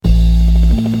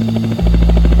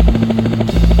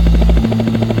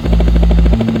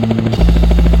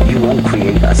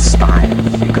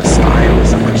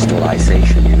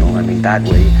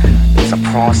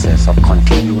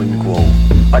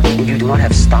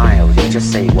child, you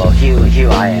just say, well, here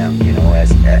I am, you know,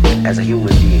 as a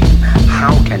human being.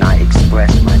 How can I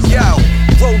express myself? Yo,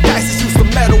 roll dice used to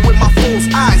meddle with my fool's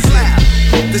eyes.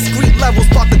 The street levels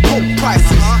brought the coke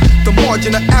prices. The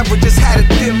margin of averages had a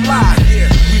thin line.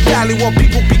 We value our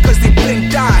people because they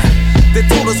blink die. They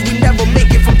told us we never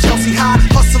make it from Chelsea High,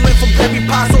 hustling from berry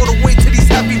pies all the way to these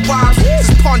heavy rhymes.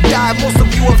 Since Pun died, most of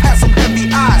you have had some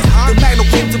heavy eyes. The Magno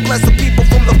came to bless the people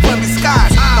from the friendly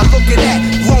skies. Now look at that,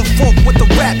 grown folk with the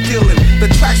rap dealing.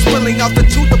 The track spilling out the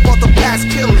truth about the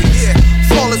past killings.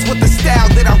 Flawless with the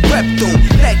style that I rep though.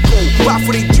 Let go, ride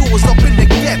for they jewels up in the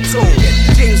ghetto.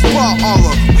 James Raw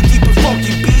aura, we keep it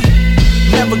funky B.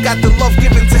 Never got the love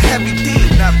given to Heavy D.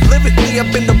 Lyrically, I've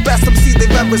been the best MC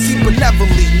they've ever seen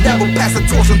benevolently. Never pass the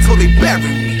torch until they bury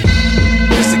me.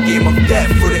 It's a game of death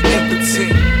for the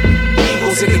impotent.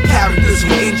 Egos and the characters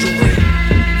we injuring.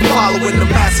 Following the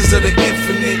masses of the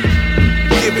infinite.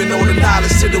 Giving all the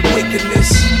knowledge to the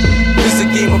wickedness. It's a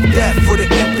game of death for the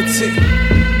impotent.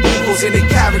 Egos and the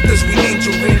characters we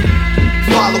injuring.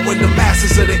 Following the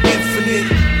masses of the infinite.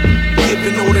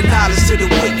 Giving all the knowledge to the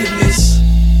wickedness.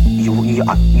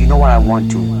 You know what I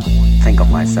want to think of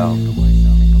myself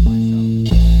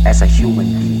as a human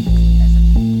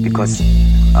being, because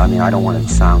I mean I don't want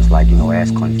to sound like, you know,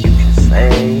 as Confucius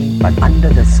say, but under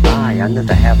the sky, under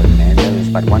the heaven, man, there is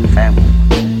but one family.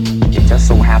 It just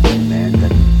so happened, man,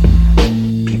 that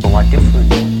people are different.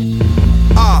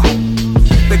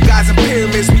 The guys in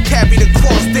pyramids, we carry the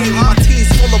cross daily. My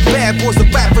team's full of bad boys, the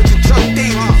rappers and truck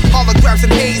daily. Holograms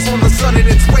and haze on the sun and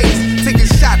its rays. Taking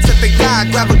shots at the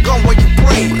guy, grab a gun while you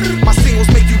pray. My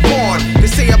singles make you born. They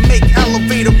say I make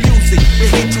elevator music. They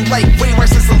hit you like Ray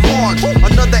Rice is a lawn.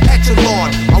 Another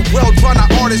echelon. A well-drawn out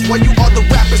artist while you other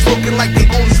rappers looking like they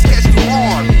only sketch you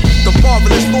on. The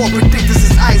marvelous Lord predictors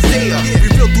is Isaiah.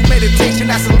 Revealed through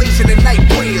meditation, isolation, and night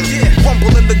prayers.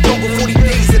 Rumble in the jungle 40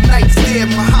 days and nights there.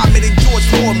 Muhammad and George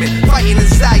Foreman fighting in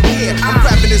Zaire. I'm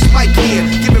grabbing this mic here,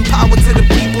 giving power to the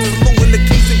people, saluting the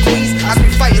kings and queens as we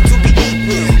fighting to be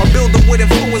equal. A builder with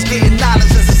influence, getting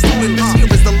knowledge as a student. This here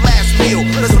is the last meal,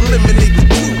 let's eliminate the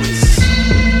Jews.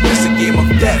 It's a game of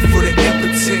death for the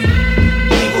impotent.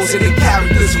 Egos and the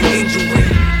characters we injuring.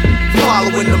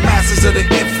 Following the masses of the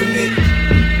infinite.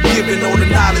 Giving all the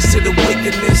knowledge to the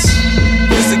wickedness.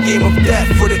 It's a game of death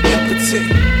for the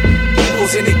impotent.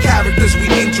 Egos and the characters we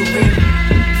injuring.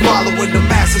 Following the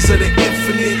masses of the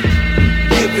infinite.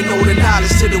 Giving all the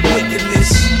knowledge to the wickedness.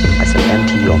 I said,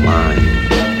 empty your mind.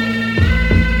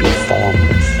 Be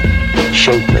formless,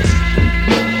 shapeless,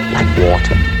 like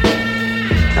water.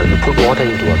 Now you put water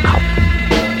into a cup,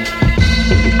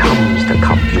 it becomes the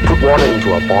cup. You put water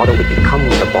into a bottle, it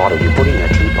becomes the bottle. You put it in a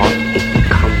teapot, it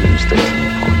becomes the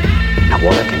teapot. Now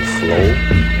water can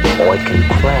flow or it can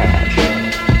crash.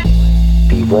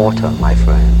 Be water, my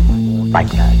friend. Like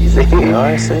that, you see?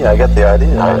 I see, I get the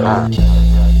idea.